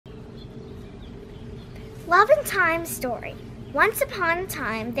Love and Time story. Once upon a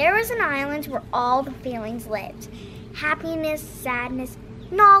time, there was an island where all the feelings lived. Happiness, sadness,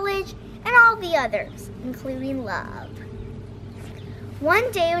 knowledge, and all the others, including love.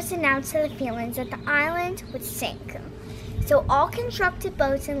 One day it was announced to the feelings that the island would sink. So all constructed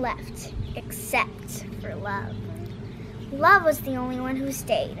boats and left, except for Love. Love was the only one who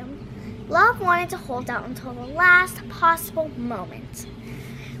stayed. Love wanted to hold out until the last possible moment.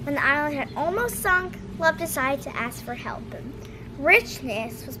 When the island had almost sunk, Love decided to ask for help.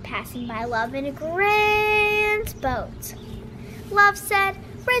 Richness was passing by Love in a grand boat. Love said,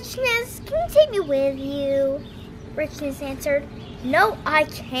 "Richness, can you take me with you?" Richness answered, "No, I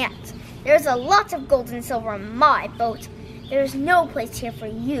can't. There's a lot of gold and silver in my boat. There's no place here for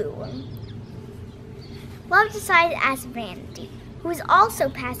you." Love decided to ask Vanity, who was also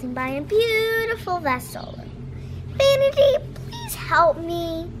passing by in a beautiful vessel. "Vanity, please help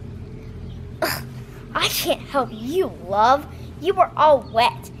me." "Ugh, I can't help you, Love. You are all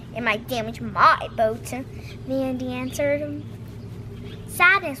wet. It might damage my boat," Vanity answered.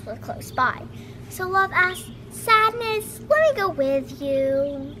 Sadness was close by, so Love asked, "Sadness, let me go with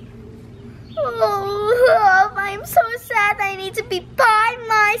you." "Oh, Love, I'm so sad that I need to be by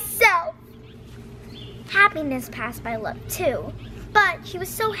myself." Happiness passed by Love too, but she was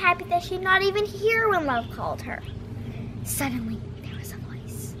so happy that she did not even hear when Love called her. Suddenly, there was a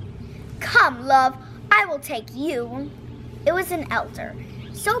voice. "Come, Love, I will take you." It was an elder.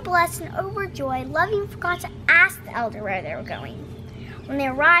 So blessed and overjoyed, Love even forgot to ask the elder where they were going. When they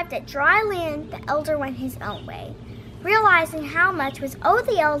arrived at dry land, the elder went his own way. Realizing how much was owed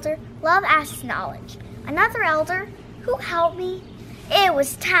the elder, Love asked Knowledge, "Another elder? Who helped me?" "It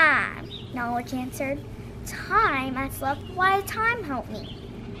was Time," Knowledge answered. "Time?" asked Love. "Why did Time help me?"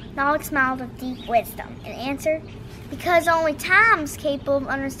 Knowledge smiled with deep wisdom and answered, "Because only Time's capable of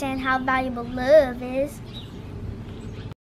understanding how valuable love is."